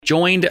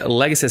joined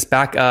Legasis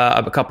back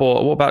a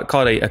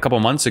couple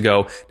months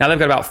ago. Now they've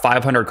got about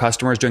 500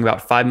 customers doing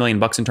about $5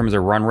 million in terms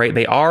of run rate.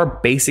 They are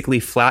basically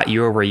flat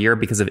year over year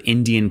because of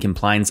Indian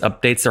compliance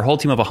updates. Their whole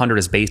team of 100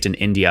 is based in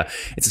India.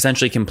 It's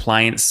essentially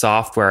compliance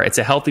software. It's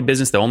a healthy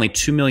business though, only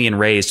 2 million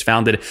raised,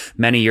 founded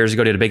many years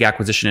ago, did a big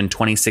acquisition in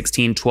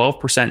 2016,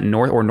 12%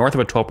 north of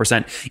a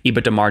 12%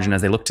 EBITDA margin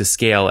as they look to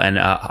scale and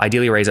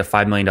ideally raise a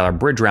 $5 million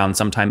bridge round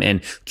sometime in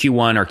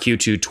Q1 or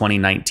Q2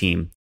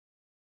 2019.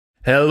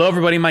 Hello,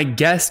 everybody. My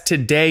guest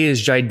today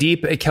is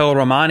Jaideep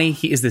Kelaramani.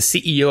 He is the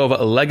CEO of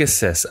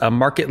Legasis, a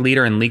market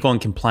leader in legal and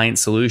compliance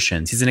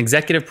solutions. He's an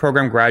executive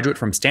program graduate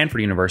from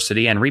Stanford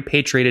University and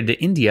repatriated to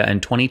India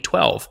in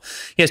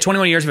 2012. He has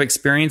 21 years of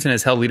experience and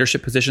has held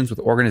leadership positions with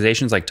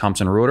organizations like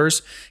Thomson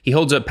Reuters. He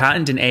holds a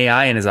patent in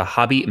AI and is a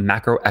hobby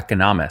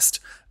macroeconomist.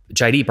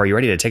 Jaideep, are you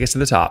ready to take us to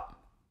the top?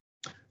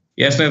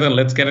 Yes, Nathan,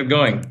 let's get it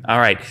going. All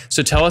right.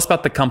 So tell us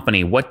about the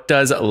company. What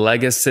does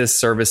Legasis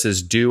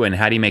Services do and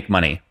how do you make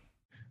money?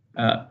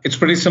 It's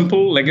pretty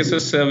simple.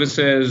 Legasis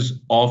Services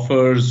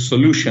offers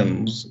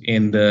solutions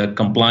in the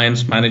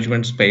compliance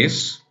management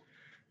space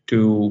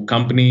to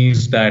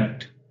companies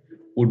that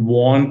would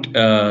want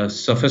a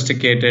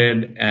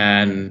sophisticated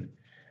and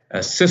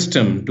a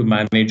system to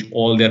manage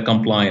all their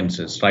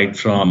compliances, right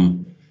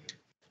from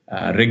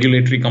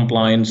regulatory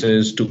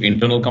compliances to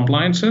internal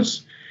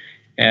compliances.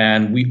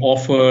 And we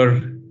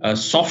offer a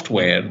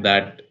software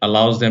that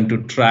allows them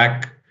to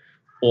track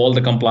all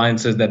the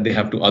compliances that they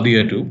have to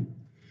adhere to.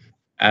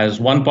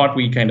 As one part,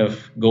 we kind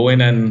of go in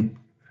and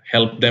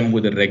help them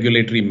with the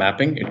regulatory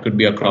mapping. It could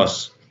be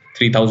across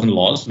 3,000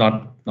 laws,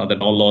 not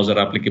that all laws are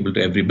applicable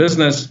to every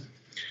business.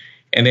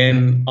 And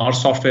then our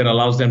software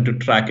allows them to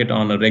track it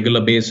on a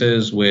regular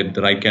basis with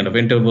the right kind of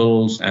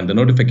intervals and the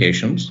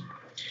notifications.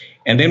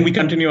 And then we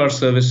continue our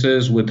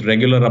services with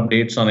regular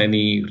updates on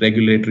any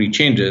regulatory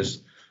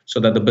changes so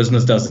that the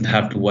business doesn't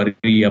have to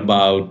worry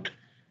about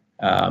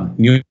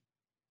new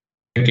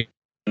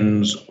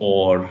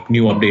or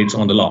new updates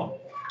on the law.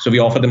 So we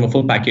offer them a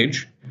full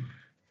package,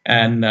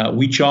 and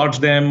we charge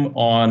them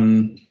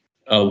on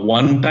a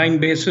one-time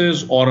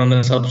basis or on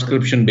a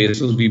subscription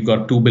basis. We've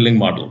got two billing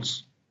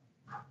models.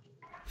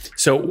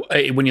 So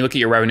when you look at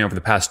your revenue over the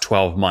past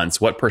 12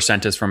 months, what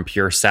percent is from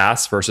pure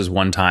SaaS versus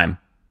one-time?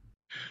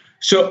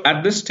 So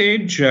at this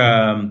stage,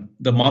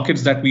 the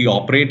markets that we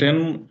operate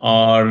in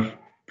are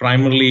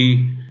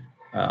primarily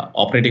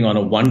operating on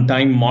a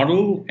one-time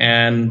model,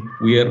 and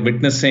we are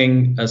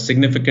witnessing a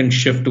significant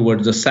shift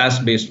towards a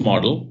SaaS-based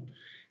model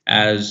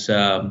as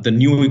the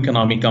new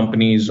economy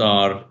companies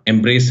are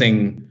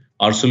embracing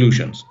our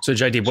solutions. So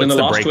Jaideep, what's in the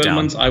last breakdown? 12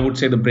 months, I would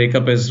say the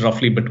breakup is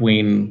roughly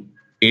between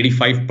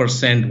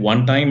 85%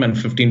 one-time and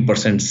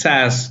 15%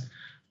 SaaS,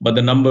 but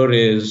the number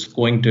is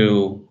going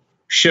to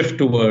shift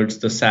towards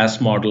the SaaS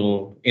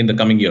model in the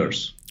coming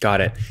years. Got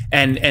it.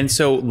 And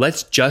so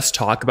let's just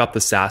talk about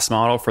the SaaS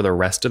model for the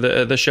rest of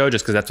the show,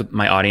 just because that's what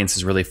my audience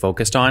is really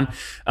focused on.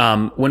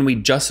 When we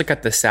just look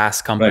at the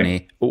SaaS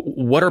company, right,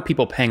 what are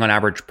people paying on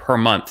average per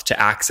month to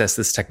access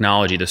this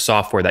technology, the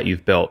software that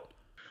you've built?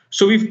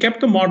 So we've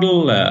kept the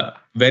model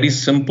very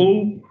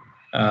simple,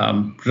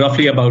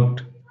 roughly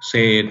about,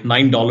 say,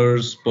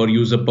 $9 per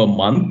user per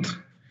month.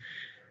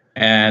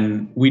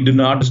 And we do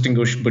not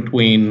distinguish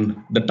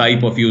between the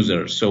type of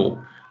user.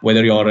 So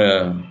whether you're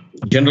a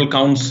general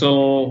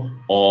counsel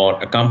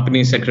or a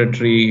company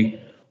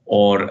secretary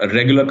or a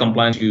regular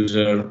compliance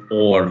user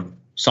or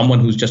someone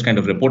who's just kind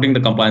of reporting the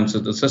compliance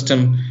of the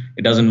system,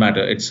 it doesn't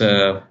matter.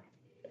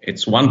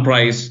 It's one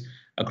price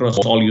across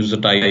all user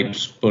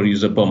types per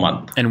user per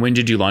month. And when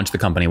did you launch the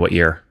company? What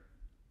year?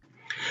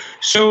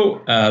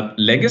 So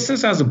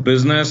Legasis as a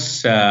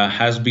business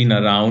has been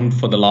around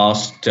for the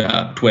last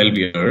 12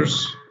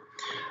 years.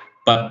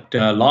 But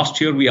last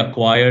year, we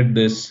acquired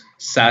this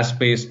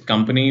SaaS-based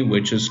company,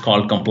 which is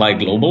called Comply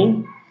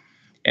Global.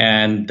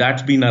 And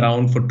that's been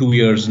around for 2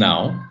 years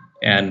now.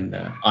 And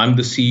I'm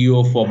the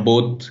CEO for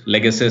both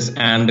Legasis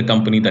and the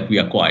company that we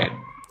acquired.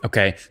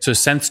 Okay. So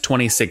since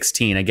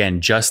 2016,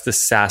 again, just the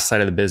SaaS side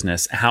of the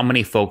business, how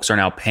many folks are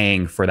now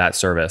paying for that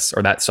service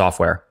or that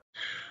software?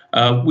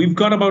 We've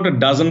got about a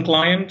dozen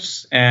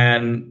clients,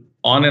 and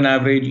on an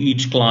average,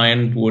 each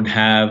client would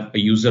have a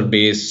user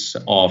base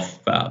of,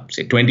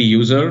 say, 20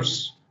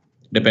 users,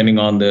 depending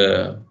on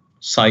the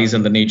size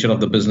and the nature of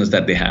the business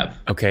that they have.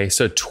 Okay,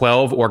 so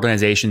 12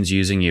 organizations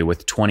using you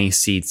with 20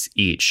 seats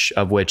each,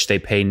 of which they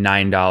pay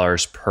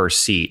 $9 per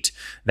seat.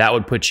 That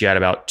would put you at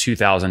about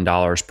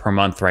 $2,000 per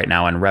month right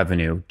now in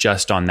revenue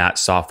just on that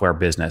software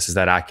business. Is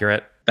that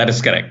accurate? That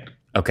is correct.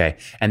 Okay.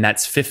 And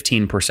that's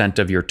 15%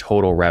 of your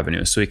total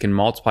revenue. So you can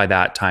multiply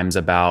that times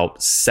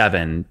about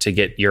 7 to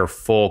get your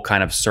full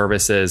kind of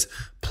services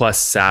plus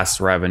SaaS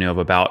revenue of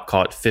about,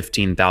 call it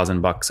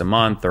 $15,000 a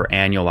month or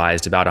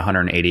annualized about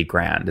 180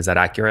 grand. Is that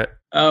accurate?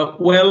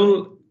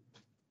 Well,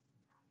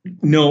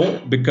 no,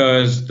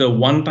 because the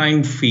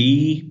one-time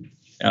fee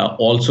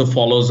also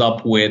follows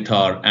up with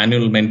our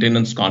annual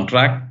maintenance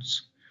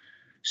contracts.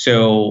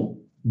 So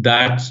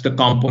that's the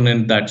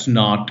component that's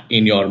not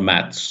in your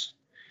maths.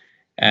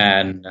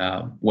 And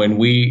when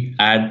we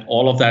add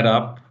all of that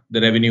up,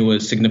 the revenue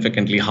is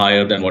significantly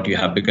higher than what you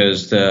have,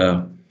 because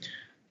the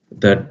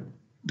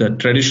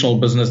traditional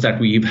business that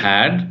we've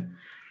had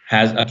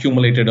has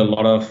accumulated a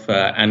lot of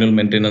annual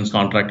maintenance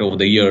contract over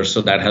the years,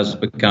 so that has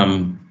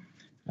become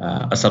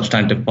a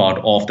substantive part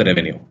of the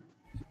revenue.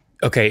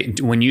 Okay,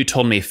 when you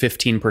told me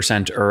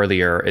 15%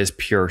 earlier is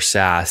pure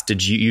SaaS,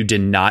 you did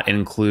not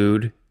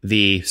include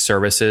the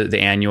services, the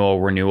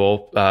annual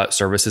renewal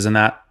services in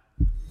that?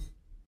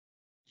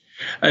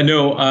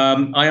 No,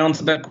 I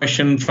answered that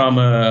question from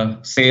a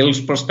sales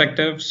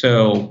perspective.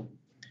 So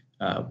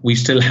we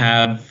still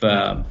have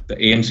the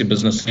AMC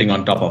business sitting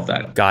on top of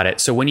that. Got it.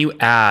 So when you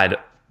add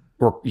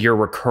your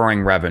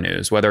recurring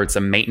revenues, whether it's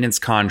a maintenance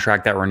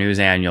contract that renews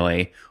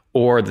annually,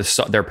 or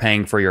they're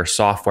paying for your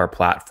software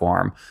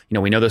platform.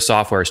 We know the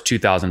software is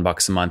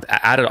 $2,000 a month.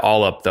 Add it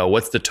all up, though.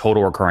 What's the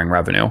total recurring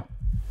revenue?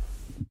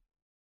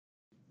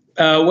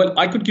 Well,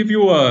 I could give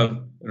you a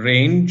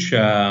range.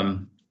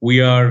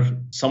 We are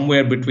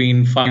somewhere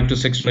between $5 to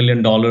 $6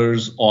 million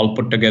all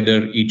put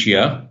together each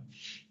year.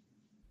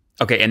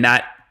 Okay, and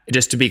that,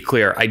 just to be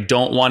clear, I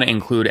don't want to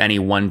include any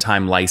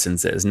one-time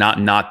licenses,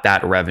 not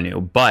that revenue.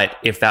 But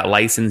if that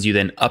license you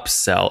then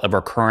upsell a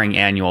recurring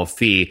annual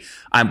fee,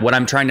 what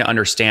I'm trying to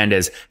understand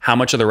is how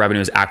much of the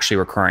revenue is actually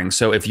recurring.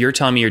 So if you're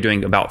telling me you're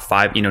doing about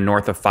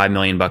north of $5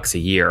 million a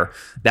year,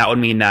 that would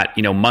mean that,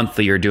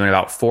 monthly you're doing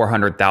about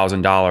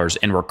 $400,000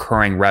 in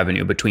recurring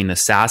revenue between the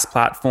SaaS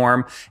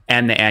platform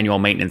and the annual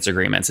maintenance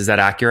agreements. Is that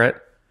accurate?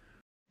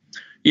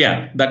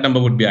 Yeah, that number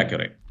would be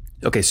accurate.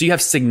 Okay, so you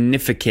have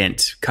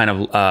significant kind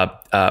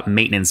of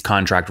maintenance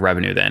contract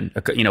revenue then,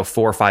 4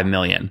 or 5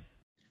 million.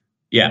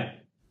 Yeah.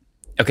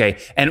 Okay,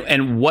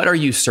 and what are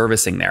you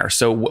servicing there?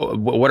 So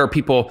what are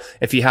people,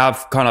 if you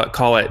have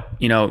call it,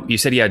 you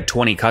said you had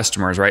 20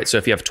 customers, right? So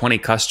if you have 20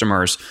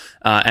 customers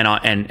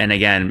and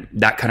again,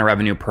 that kind of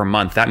revenue per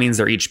month, that means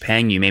they're each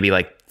paying you maybe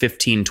like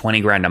 15,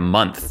 20 grand a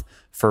month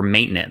for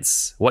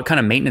maintenance. What kind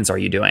of maintenance are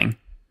you doing?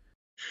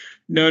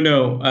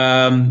 No.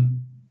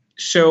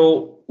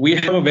 So we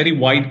have a very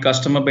wide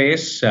customer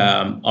base.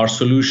 Our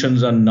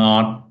solutions are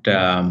not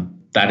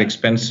that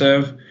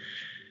expensive.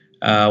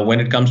 When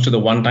it comes to the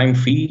one-time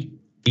fee,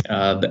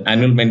 the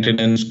annual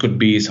maintenance could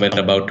be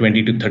about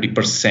 20 to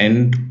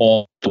 30%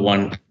 of the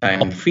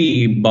one-time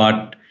fee,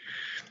 but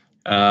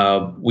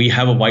we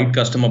have a wide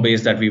customer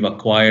base that we've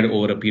acquired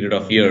over a period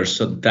of years,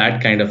 so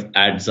that kind of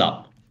adds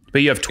up.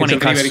 But you have 20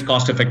 It's a very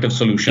cost-effective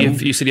solution.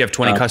 You said you have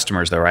 20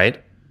 customers though,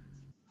 right?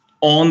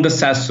 On the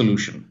SaaS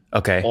solution.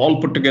 Okay.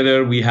 All put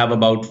together, we have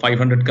about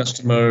 500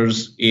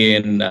 customers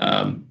in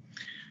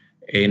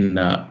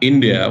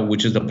India,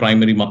 which is the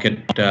primary market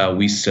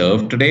we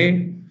serve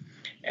today.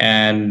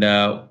 And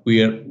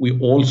we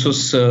also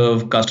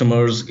serve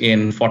customers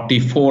in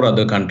 44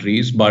 other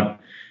countries, but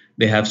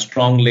they have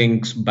strong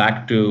links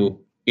back to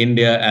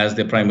India as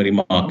their primary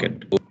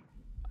market.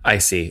 I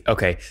see.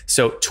 Okay.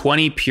 So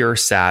 20 pure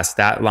SaaS,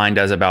 that line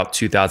does about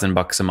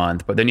 $2,000 a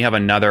month. But then you have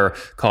another,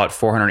 call it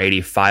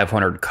 480,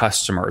 500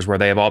 customers where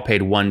they have all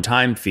paid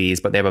one-time fees,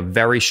 but they have a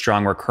very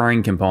strong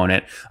recurring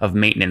component of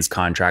maintenance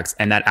contracts.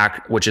 And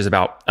which is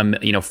about,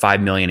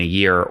 5 million a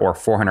year or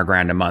 400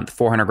 grand a month.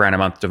 400 grand a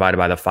month divided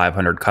by the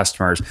 500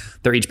 customers.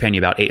 They're each paying you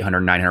about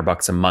 800, 900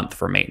 bucks a month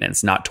for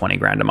maintenance, not 20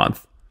 grand a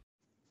month.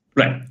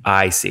 Right.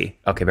 I see.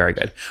 Okay, very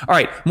good. All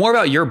right, more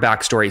about your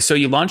backstory. So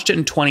you launched it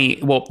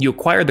you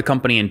acquired the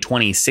company in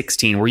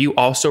 2016. Were you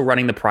also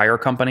running the prior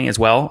company as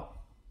well?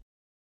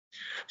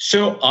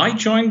 So I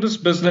joined this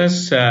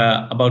business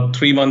about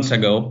 3 months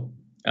ago.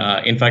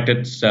 In fact,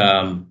 it's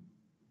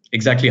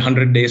exactly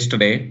 100 days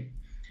today.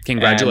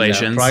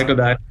 Congratulations. And, prior to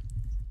that,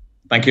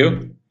 thank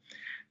you.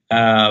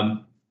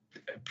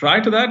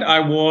 Prior to that, I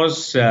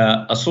was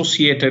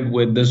associated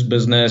with this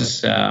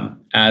business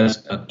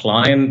as a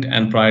client,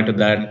 and prior to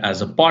that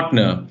as a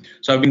partner.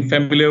 So I've been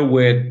familiar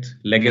with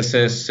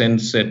Legacy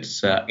since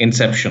its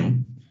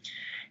inception.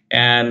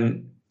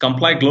 And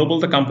Comply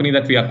Global, the company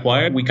that we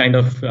acquired, we kind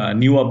of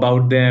knew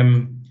about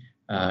them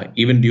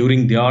even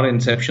during their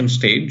inception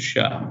stage.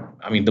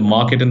 The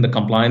market in the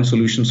compliance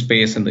solution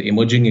space in the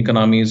emerging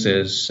economies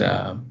is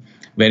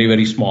very,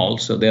 very small.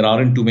 So there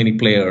aren't too many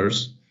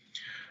players.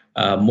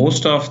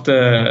 Most of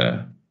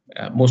the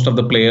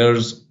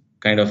players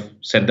kind of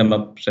set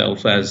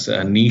themselves as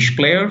a niche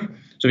player.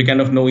 So we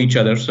kind of know each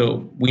other.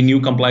 So we knew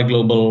Comply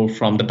Global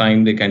from the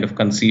time they kind of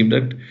conceived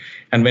it.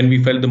 And when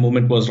we felt the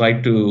moment was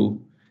right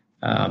to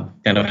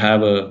kind of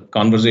have a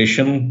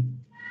conversation,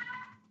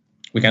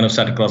 we kind of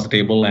sat across the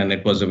table, and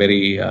it was a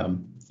very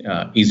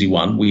easy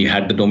one. We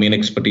had the domain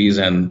expertise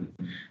and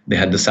they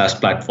had the SaaS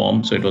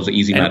platform, so it was an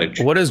easy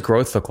marriage. What does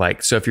growth look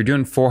like? So if you're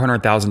doing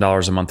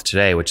 $400,000 a month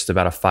today, which is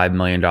about a $5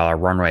 million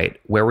run rate,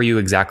 where were you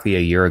exactly a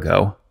year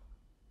ago?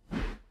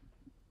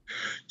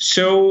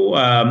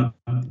 So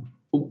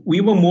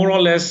we were more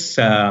or less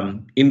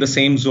in the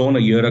same zone a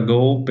year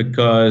ago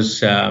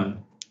because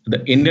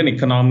the Indian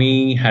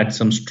economy had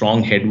some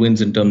strong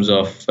headwinds in terms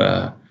of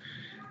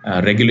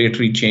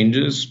regulatory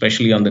changes,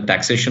 especially on the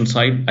taxation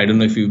side. I don't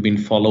know if you've been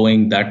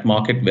following that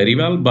market very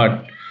well,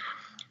 but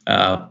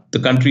the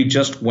country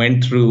just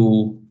went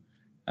through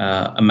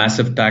a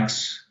massive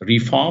tax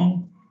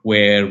reform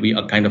where we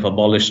are kind of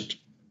abolished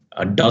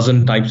a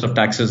dozen types of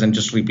taxes and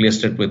just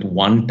replaced it with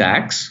one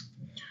tax.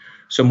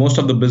 So most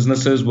of the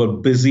businesses were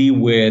busy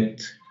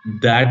with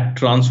that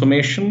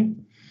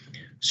transformation.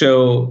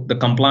 So the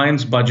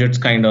compliance budgets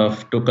kind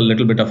of took a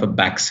little bit of a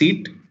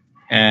backseat,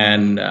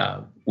 and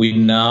we're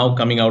now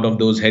coming out of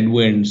those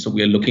headwinds. So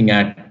we are looking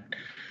at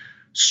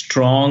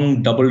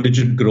strong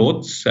double-digit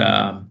growths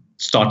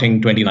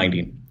starting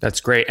 2019.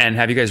 That's great. And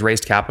have you guys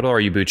raised capital, or are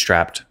you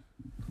bootstrapped?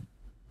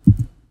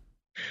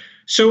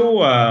 So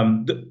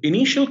the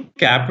initial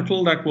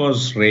capital that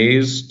was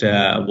raised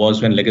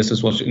was when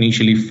Legasis was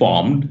initially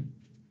formed.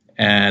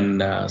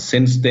 And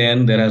since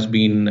then, there has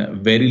been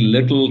very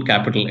little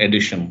capital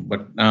addition.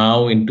 But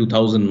now in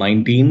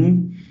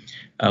 2019,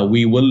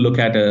 we will look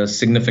at a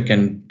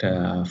significant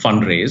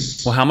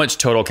fundraise. Well, how much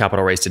total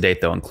capital raised to date,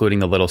 though, including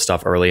the little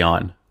stuff early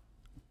on?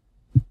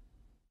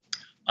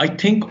 I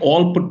think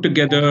all put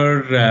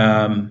together,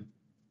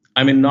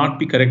 I may not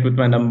be correct with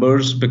my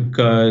numbers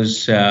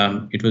because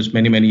it was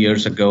many, many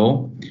years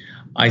ago.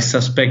 I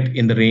suspect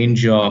in the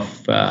range of,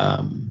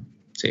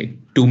 say,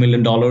 $2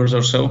 million or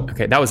so.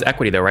 Okay, that was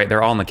equity though, right?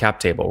 They're all on the cap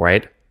table,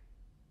 right?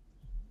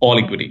 All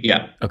equity,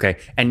 yeah. Okay,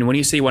 and when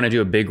you say you want to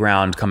do a big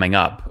round coming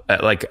up,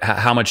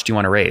 how much do you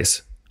want to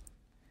raise?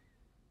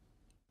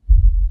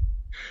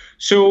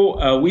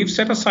 So we've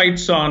set our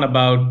sights on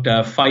about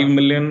 $5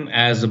 million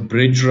as a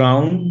bridge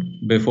round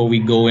before we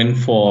go in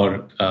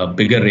for a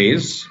bigger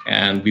raise.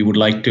 And we would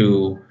like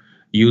to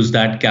use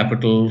that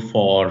capital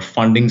for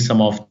funding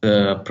some of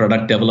the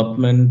product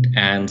development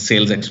and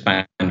sales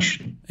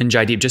expansion. And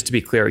Jaideep, just to be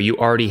clear, you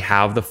already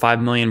have the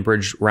 $5 million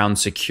bridge round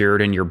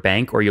secured in your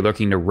bank, or are you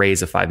looking to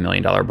raise a $5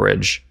 million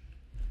bridge?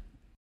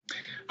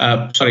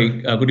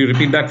 Sorry, could you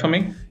repeat that for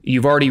me?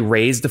 You've already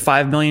raised the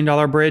 $5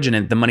 million bridge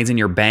and the money's in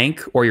your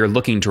bank, or you're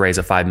looking to raise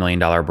a $5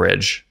 million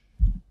bridge?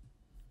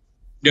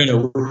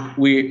 No,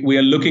 we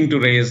are looking to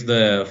raise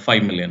the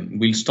 $5 million.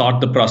 We'll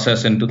start the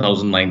process in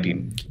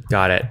 2019.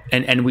 Got it.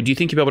 And do you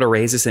think you'll be able to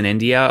raise this in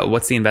India?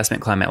 What's the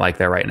investment climate like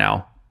there right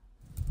now?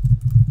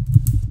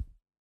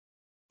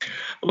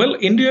 Well,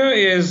 India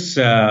is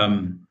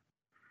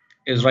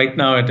right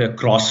now at a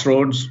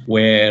crossroads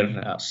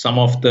where some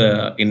of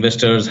the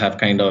investors have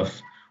kind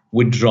of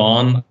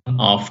withdrawn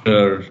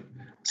after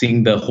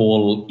seeing the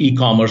whole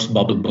e-commerce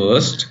bubble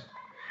burst.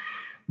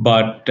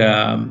 But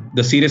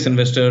the serious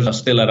investors are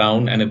still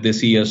around, and if they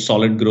see a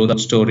solid growth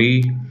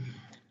story,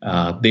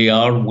 they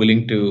are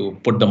willing to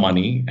put the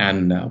money.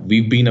 And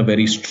we've been a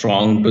very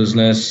strong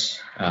business,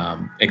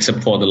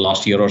 except for the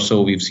last year or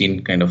so, we've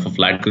seen kind of a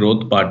flat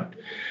growth. But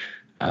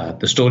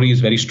the story is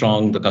very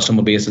strong. The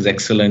customer base is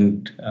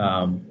excellent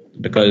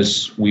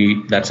because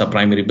that's our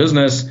primary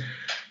business.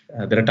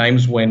 There are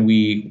times when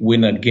we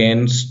win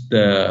against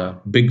the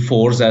big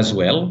fours as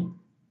well.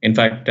 In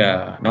fact,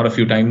 not a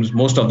few times,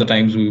 most of the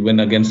times we win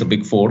against the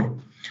big four.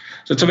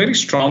 So it's a very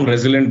strong,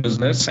 resilient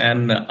business,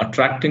 and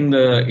attracting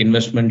the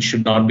investment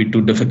should not be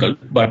too difficult.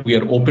 But we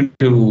are open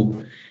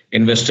to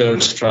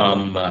investors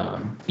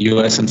from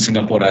US and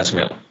Singapore as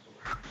well.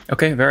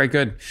 Okay, very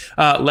good.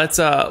 Let's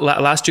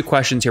last two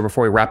questions here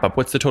before we wrap up.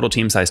 What's the total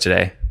team size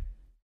today?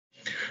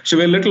 So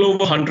we're a little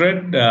over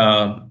 100,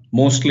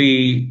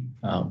 mostly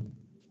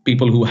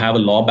people who have a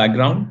law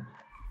background.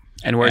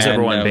 And where's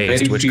everyone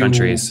based? Which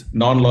countries?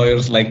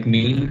 Non-lawyers like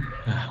me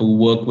who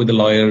work with the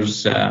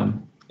lawyers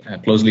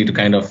closely to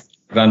kind of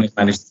run and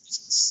manage the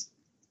business.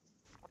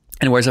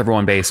 And where's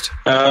everyone based?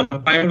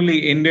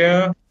 Primarily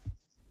India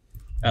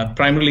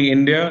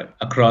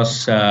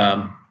across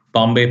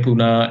Bombay,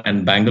 Pune,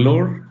 and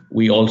Bangalore.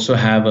 We also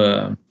have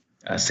a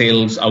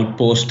sales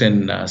outpost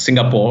in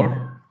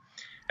Singapore.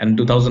 And in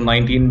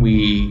 2019,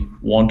 we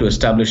want to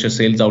establish a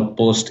sales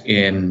outpost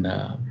in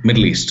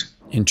Middle East.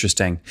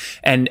 Interesting.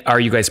 And are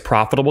you guys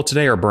profitable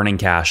today or burning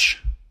cash?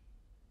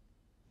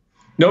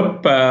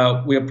 Nope.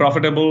 We are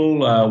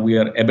profitable. We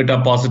are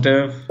EBITDA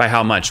positive. By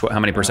how much? How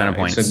many percentage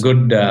points? It's a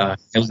good.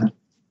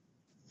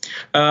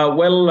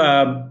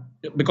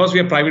 Because we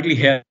are privately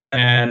held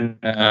and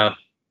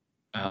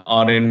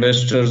our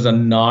investors are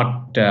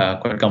not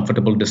quite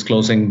comfortable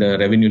disclosing the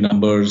revenue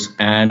numbers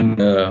and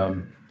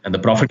the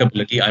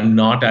profitability, I'm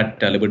not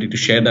at liberty to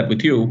share that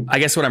with you. I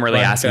guess what I'm really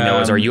asking though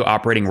is, are you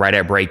operating right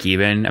at break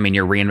even? I mean,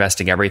 you're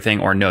reinvesting everything,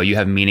 or no, you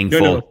have meaningful...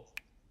 No.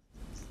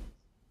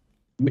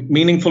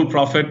 Meaningful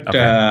profit,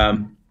 okay.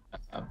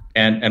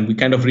 And we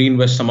kind of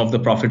reinvest some of the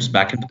profits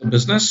back into the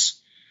business.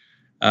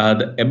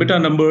 The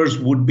EBITDA numbers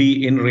would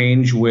be in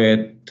range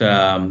with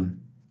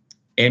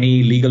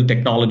any legal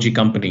technology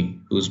company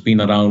who's been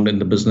around in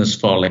the business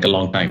for like a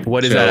long time.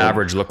 What does that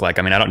average look like?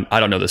 I mean, I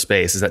don't know the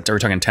space. Are we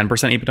talking 10%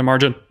 EBITDA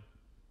margin?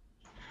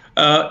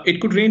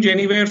 It could range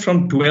anywhere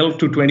from 12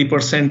 to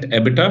 20%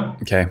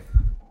 EBITDA. Okay.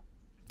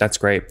 That's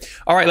great.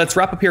 All right, let's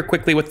wrap up here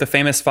quickly with the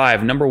famous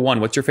five. Number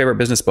one, what's your favorite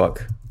business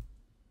book?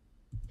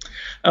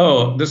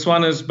 Oh, this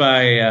one is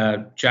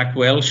by Jack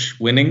Welch,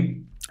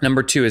 Winning.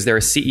 Number two, is there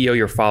a CEO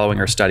you're following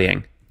or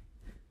studying?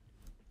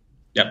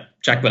 Yep,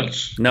 Jack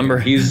Welch.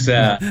 Number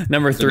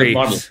three,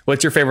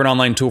 what's your favorite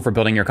online tool for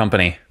building your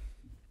company?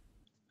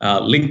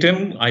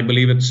 LinkedIn, I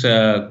believe it's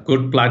a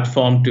good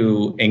platform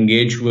to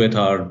engage with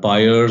our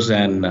buyers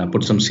and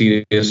put some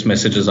serious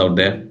messages out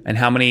there. And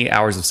how many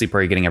hours of sleep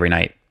are you getting every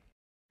night?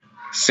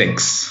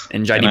 6.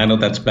 And Jaideep, I know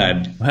that's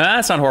bad.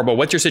 That's not horrible.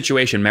 What's your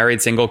situation?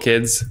 Married, single,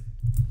 kids?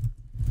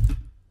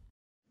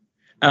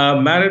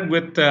 Married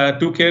with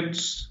 2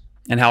 kids.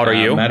 And how old are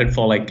you? Married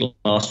for like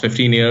last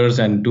 15 years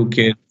and 2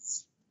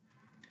 kids.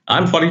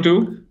 I'm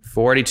 42.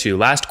 42.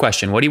 Last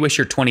question. What do you wish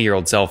your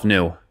 20-year-old self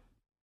knew?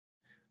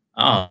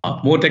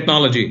 More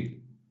technology.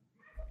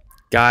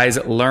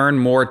 Guys, learn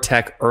more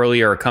tech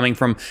earlier. Coming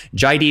from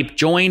Jaideep,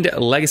 joined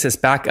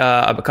Legasis back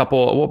a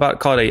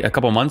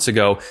couple months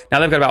ago. Now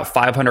they've got about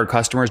 500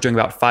 customers doing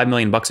about $5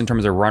 million in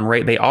terms of run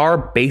rate. They are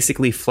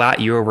basically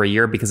flat year over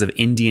year because of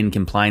Indian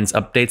compliance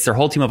updates. Their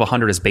whole team of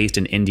 100 is based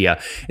in India.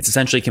 It's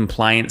essentially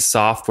compliance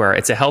software.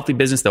 It's a healthy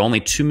business though, only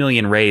 $2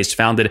 million raised,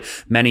 founded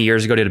many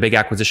years ago, did a big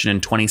acquisition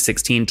in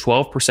 2016,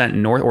 12%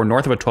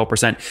 north of a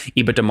 12%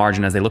 EBITDA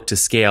margin as they look to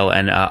scale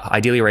and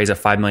ideally raise a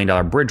 $5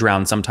 million bridge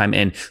round sometime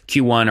in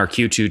Q1 or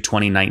Q2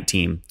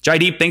 2019.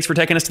 Jaideep, thanks for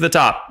taking us to the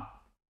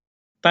top.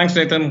 Thanks,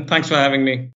 Nathan. Thanks for having me.